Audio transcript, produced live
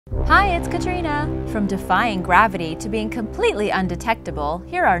Hi, it's Katrina! From defying gravity to being completely undetectable,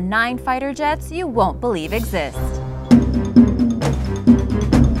 here are 9 fighter jets you won't believe exist.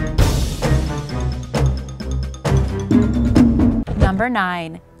 Number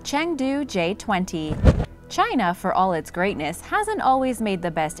 9. Chengdu J-20. China, for all its greatness, hasn't always made the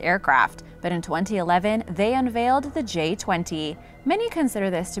best aircraft, but in 2011, they unveiled the J-20. Many consider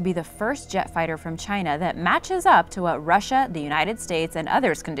this to be the first jet fighter from China that matches up to what Russia, the United States, and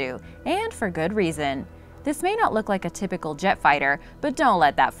others can do, and for good reason. This may not look like a typical jet fighter, but don't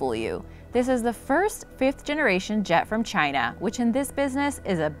let that fool you. This is the first 5th-generation jet from China, which in this business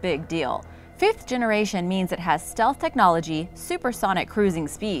is a big deal. 5th generation means it has stealth technology, supersonic cruising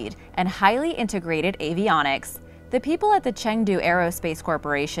speed, and highly integrated avionics. The people at the Chengdu Aerospace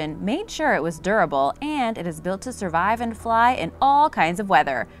Corporation made sure it was durable, and it is built to survive and fly in all kinds of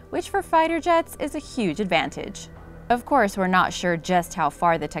weather, which for fighter jets is a huge advantage. Of course, we're not sure just how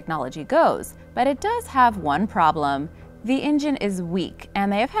far the technology goes, but it does have one problem. The engine is weak,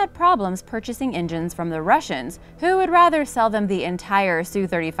 and they have had problems purchasing engines from the Russians, who would rather sell them the entire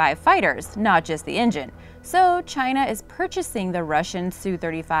Su-35 fighters, not just the engine. So China is purchasing the Russian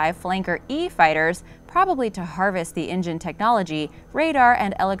Su-35 Flanker E fighters, probably to harvest the engine technology, radar,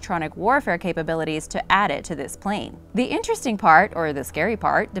 and electronic warfare capabilities to add it to this plane. The interesting part, or the scary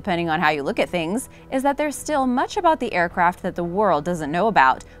part, depending on how you look at things, is that there's still much about the aircraft that the world doesn't know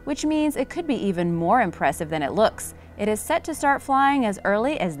about, which means it could be even more impressive than it looks. It is set to start flying as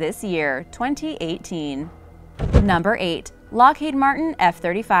early as this year, 2018. Number 8. Lockheed Martin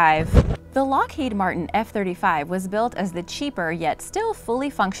F-35. The Lockheed Martin F-35 was built as the cheaper yet still fully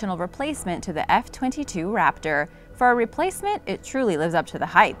functional replacement to the F-22 Raptor. For a replacement, it truly lives up to the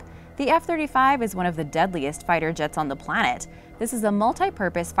hype. The F-35 is one of the deadliest fighter jets on the planet. This is a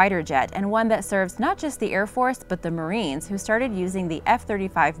multi-purpose fighter jet and one that serves not just the Air Force but the Marines, who started using the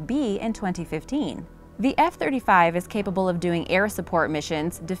F-35B in 2015. The F-35 is capable of doing air support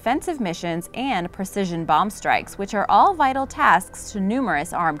missions, defensive missions, and precision bomb strikes, which are all vital tasks to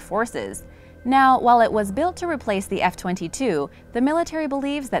numerous armed forces. Now, while it was built to replace the F-22, the military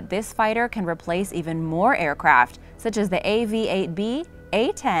believes that this fighter can replace even more aircraft, such as the AV-8B,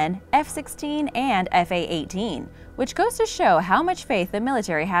 A-10, F-16, and FA-18, which goes to show how much faith the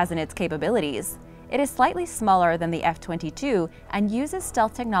military has in its capabilities. It is slightly smaller than the F-22 and uses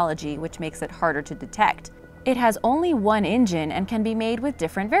stealth technology, which makes it harder to detect. It has only one engine and can be made with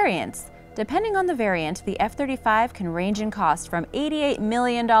different variants. Depending on the variant, the F-35 can range in cost from $88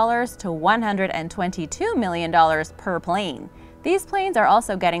 million to $122 million per plane. These planes are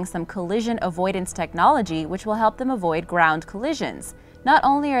also getting some collision avoidance technology, which will help them avoid ground collisions. Not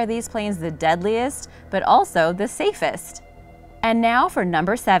only are these planes the deadliest, but also the safest. And now for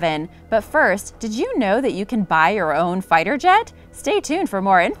number 7. But first, did you know that you can buy your own fighter jet? Stay tuned for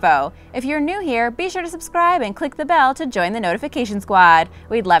more info. If you're new here, be sure to subscribe and click the bell to join the notification squad.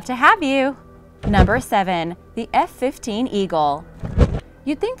 We'd love to have you. Number 7. The F-15 Eagle.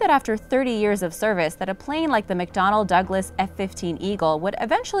 You'd think that after 30 years of service that a plane like the McDonnell Douglas F-15 Eagle would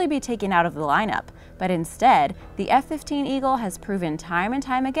eventually be taken out of the lineup, but instead, the F-15 Eagle has proven time and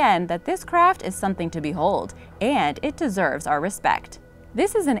time again that this craft is something to behold, and it deserves our respect.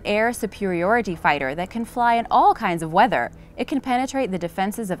 This is an air superiority fighter that can fly in all kinds of weather. It can penetrate the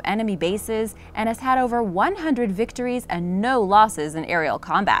defenses of enemy bases and has had over 100 victories and no losses in aerial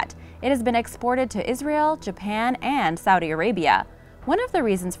combat. It has been exported to Israel, Japan, and Saudi Arabia. One of the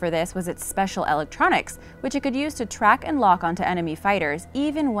reasons for this was its special electronics, which it could use to track and lock onto enemy fighters,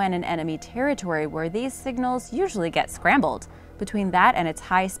 even when in enemy territory where these signals usually get scrambled. Between that and its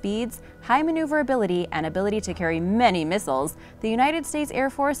high speeds, high maneuverability, and ability to carry many missiles, the United States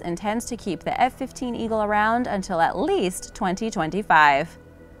Air Force intends to keep the F-15 Eagle around until at least 2025.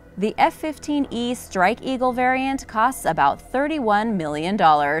 The F-15E Strike Eagle variant costs about $31 million.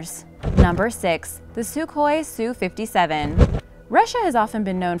 Number 6. The Sukhoi Su-57. Russia has often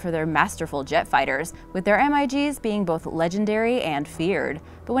been known for their masterful jet fighters, with their MiGs being both legendary and feared.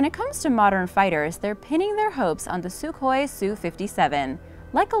 But when it comes to modern fighters, they're pinning their hopes on the Sukhoi Su-57.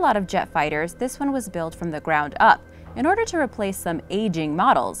 Like a lot of jet fighters, this one was built from the ground up in order to replace some aging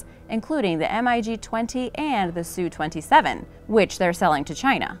models, including the MiG-20 and the Su-27, which they're selling to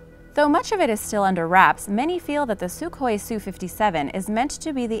China. Though much of it is still under wraps, many feel that the Sukhoi Su-57 is meant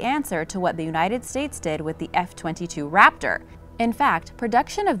to be the answer to what the United States did with the F-22 Raptor. In fact,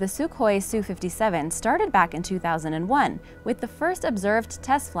 production of the Sukhoi Su-57 started back in 2001, with the first observed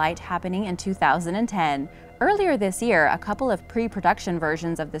test flight happening in 2010. Earlier this year, a couple of pre-production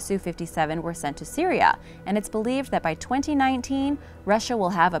versions of the Su-57 were sent to Syria, and it's believed that by 2019, Russia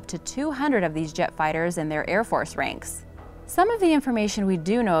will have up to 200 of these jet fighters in their Air Force ranks. Some of the information we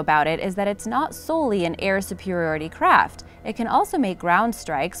do know about it is that it's not solely an air superiority craft. It can also make ground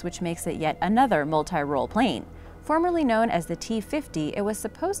strikes, which makes it yet another multi-role plane. Formerly known as the T-50, it was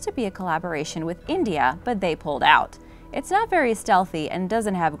supposed to be a collaboration with India, but they pulled out. It's not very stealthy and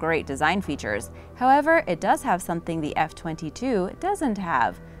doesn't have great design features. However, it does have something the F-22 doesn't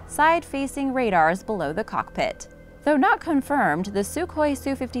have: side-facing radars below the cockpit. Though not confirmed, the Sukhoi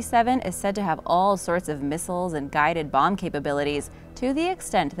Su-57 is said to have all sorts of missiles and guided bomb capabilities, to the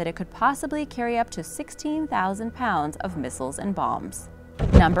extent that it could possibly carry up to 16,000 pounds of missiles and bombs.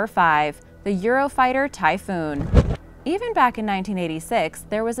 Number 5. The Eurofighter Typhoon. Even back in 1986,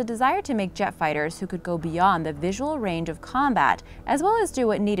 there was a desire to make jet fighters who could go beyond the visual range of combat, as well as do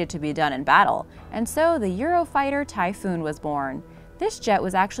what needed to be done in battle, and so the Eurofighter Typhoon was born. This jet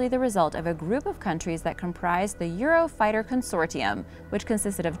was actually the result of a group of countries that comprised the Eurofighter Consortium, which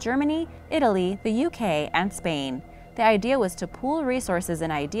consisted of Germany, Italy, the UK, and Spain. The idea was to pool resources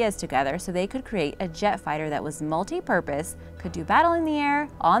and ideas together so they could create a jet fighter that was multi-purpose, could do battle in the air,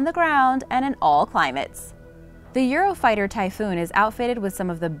 on the ground, and in all climates. The Eurofighter Typhoon is outfitted with some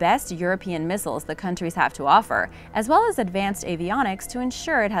of the best European missiles the countries have to offer, as well as advanced avionics to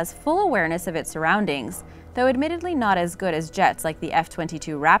ensure it has full awareness of its surroundings. Though admittedly not as good as jets like the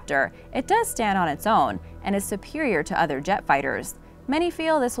F-22 Raptor, it does stand on its own and is superior to other jet fighters. Many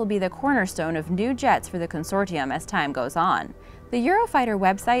feel this will be the cornerstone of new jets for the consortium as time goes on. The Eurofighter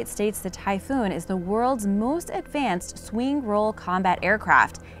website states the Typhoon is the world's most advanced swing-roll combat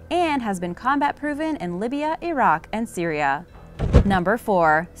aircraft and has been combat-proven in Libya, Iraq, and Syria. Number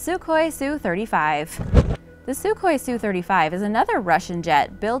 4. Sukhoi Su-35. The Sukhoi Su-35 is another Russian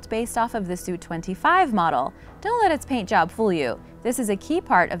jet built based off of the Su-25 model. Don't let its paint job fool you. This is a key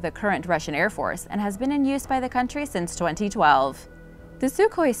part of the current Russian Air Force and has been in use by the country since 2012. The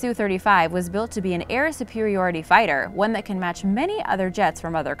Sukhoi Su-35 was built to be an air superiority fighter, one that can match many other jets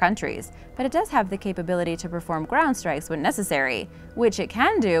from other countries, but it does have the capability to perform ground strikes when necessary, which it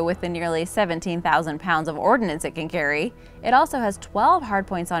can do with the nearly 17,000 pounds of ordnance it can carry. It also has 12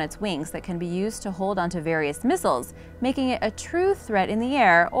 hardpoints on its wings that can be used to hold onto various missiles, making it a true threat in the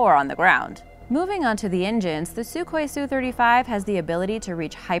air or on the ground. Moving on to the engines, the Sukhoi Su-35 has the ability to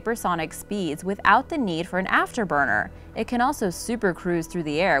reach hypersonic speeds without the need for an afterburner. It can also supercruise through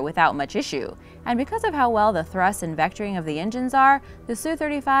the air without much issue. And because of how well the thrust and vectoring of the engines are, the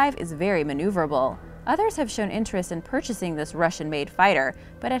Su-35 is very maneuverable. Others have shown interest in purchasing this Russian-made fighter,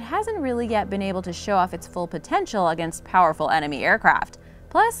 but it hasn't really yet been able to show off its full potential against powerful enemy aircraft.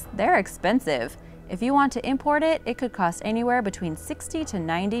 Plus, they're expensive. If you want to import it, it could cost anywhere between $60 to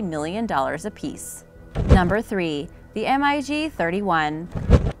 $90 million a piece. Number 3. The MiG-31.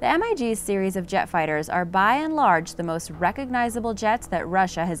 The MiG's series of jet fighters are by and large the most recognizable jets that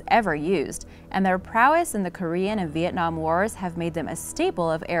Russia has ever used, and their prowess in the Korean and Vietnam Wars have made them a staple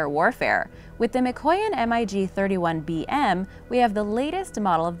of air warfare. With the Mikoyan MiG-31BM, we have the latest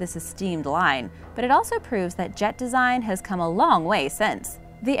model of this esteemed line, but it also proves that jet design has come a long way since.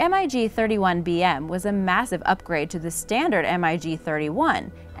 The MiG-31BM was a massive upgrade to the standard MiG-31,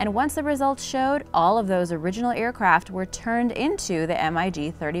 and once the results showed, all of those original aircraft were turned into the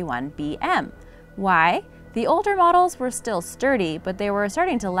MiG-31BM. Why? The older models were still sturdy, but they were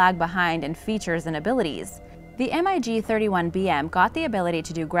starting to lag behind in features and abilities. The MiG-31BM got the ability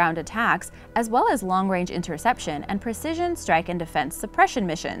to do ground attacks, as well as long-range interception and precision strike and defense suppression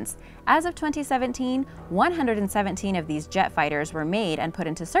missions. As of 2017, 117 of these jet fighters were made and put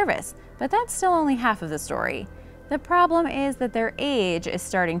into service, but that's still only half of the story. The problem is that their age is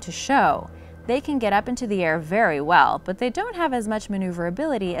starting to show. They can get up into the air very well, but they don't have as much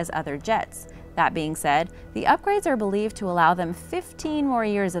maneuverability as other jets. That being said, the upgrades are believed to allow them 15 more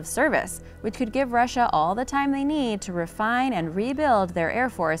years of service, which could give Russia all the time they need to refine and rebuild their air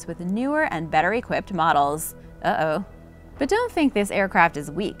force with newer and better equipped models. Uh-oh. But don't think this aircraft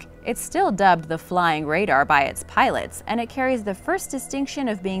is weak. It's still dubbed the Flying Radar by its pilots, and it carries the first distinction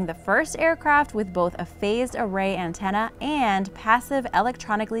of being the first aircraft with both a phased array antenna and passive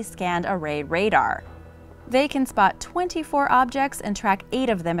electronically scanned array radar. They can spot 24 objects and track 8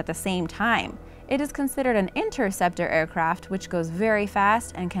 of them at the same time. It is considered an interceptor aircraft which goes very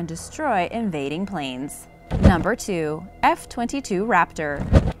fast and can destroy invading planes. Number 2. F-22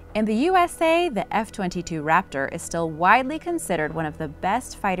 Raptor. In the USA, the F-22 Raptor is still widely considered one of the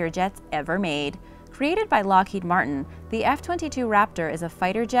best fighter jets ever made. Created by Lockheed Martin, the F-22 Raptor is a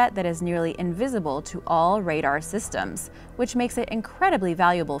fighter jet that is nearly invisible to all radar systems, which makes it incredibly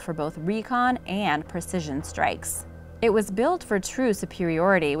valuable for both recon and precision strikes. It was built for true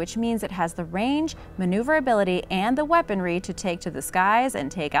superiority, which means it has the range, maneuverability, and the weaponry to take to the skies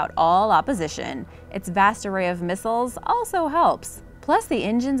and take out all opposition. Its vast array of missiles also helps. Plus, the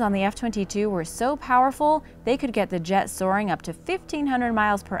engines on the F-22 were so powerful, they could get the jet soaring up to 1,500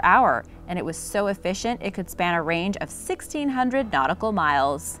 miles per hour, and it was so efficient it could span a range of 1,600 nautical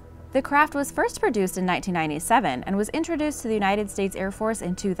miles. The craft was first produced in 1997 and was introduced to the United States Air Force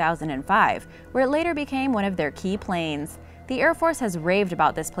in 2005, where it later became one of their key planes. The Air Force has raved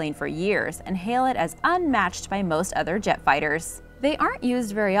about this plane for years and hail it as unmatched by most other jet fighters. They aren't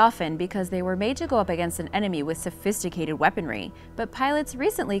used very often because they were made to go up against an enemy with sophisticated weaponry, but pilots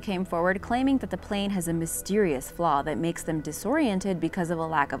recently came forward claiming that the plane has a mysterious flaw that makes them disoriented because of a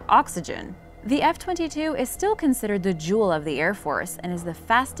lack of oxygen. The F-22 is still considered the jewel of the Air Force and is the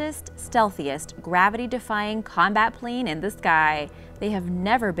fastest, stealthiest, gravity-defying combat plane in the sky. They have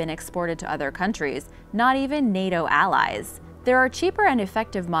never been exported to other countries, not even NATO allies. There are cheaper and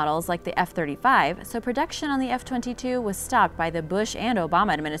effective models like the F-35, so production on the F-22 was stopped by the Bush and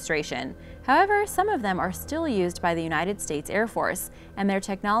Obama administration. However, some of them are still used by the United States Air Force, and their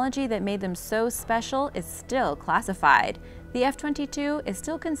technology that made them so special is still classified. The F-22 is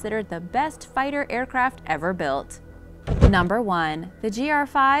still considered the best fighter aircraft ever built. Number 1. The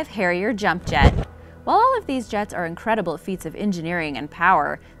GR-5 Harrier Jump Jet. While all of these jets are incredible feats of engineering and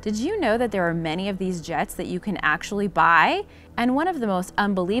power, did you know that there are many of these jets that you can actually buy? And one of the most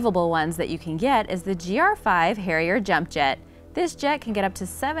unbelievable ones that you can get is the GR-5 Harrier Jump Jet. This jet can get up to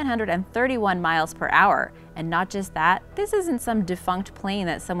 731 miles per hour. And not just that, this isn't some defunct plane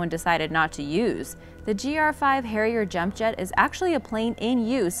that someone decided not to use. The GR-5 Harrier Jump Jet is actually a plane in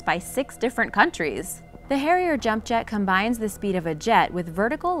use by 6 different countries. The Harrier Jump Jet combines the speed of a jet with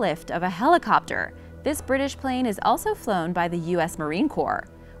vertical lift of a helicopter. This British plane is also flown by the US Marine Corps.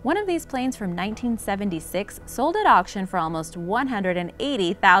 One of these planes from 1976 sold at auction for almost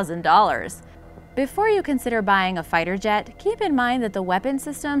 $180,000. Before you consider buying a fighter jet, keep in mind that the weapon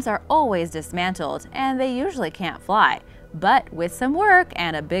systems are always dismantled and they usually can't fly. But with some work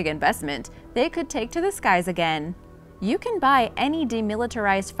and a big investment, they could take to the skies again. You can buy any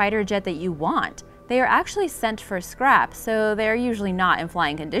demilitarized fighter jet that you want. They are actually sent for scrap, so they are usually not in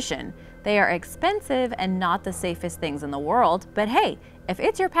flying condition. They are expensive and not the safest things in the world, but hey, if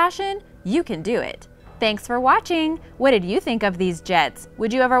it's your passion, you can do it. Thanks for watching! What did you think of these jets?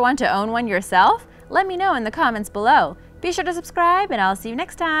 Would you ever want to own one yourself? Let me know in the comments below. Be sure to subscribe and I'll see you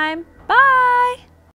next time. Bye!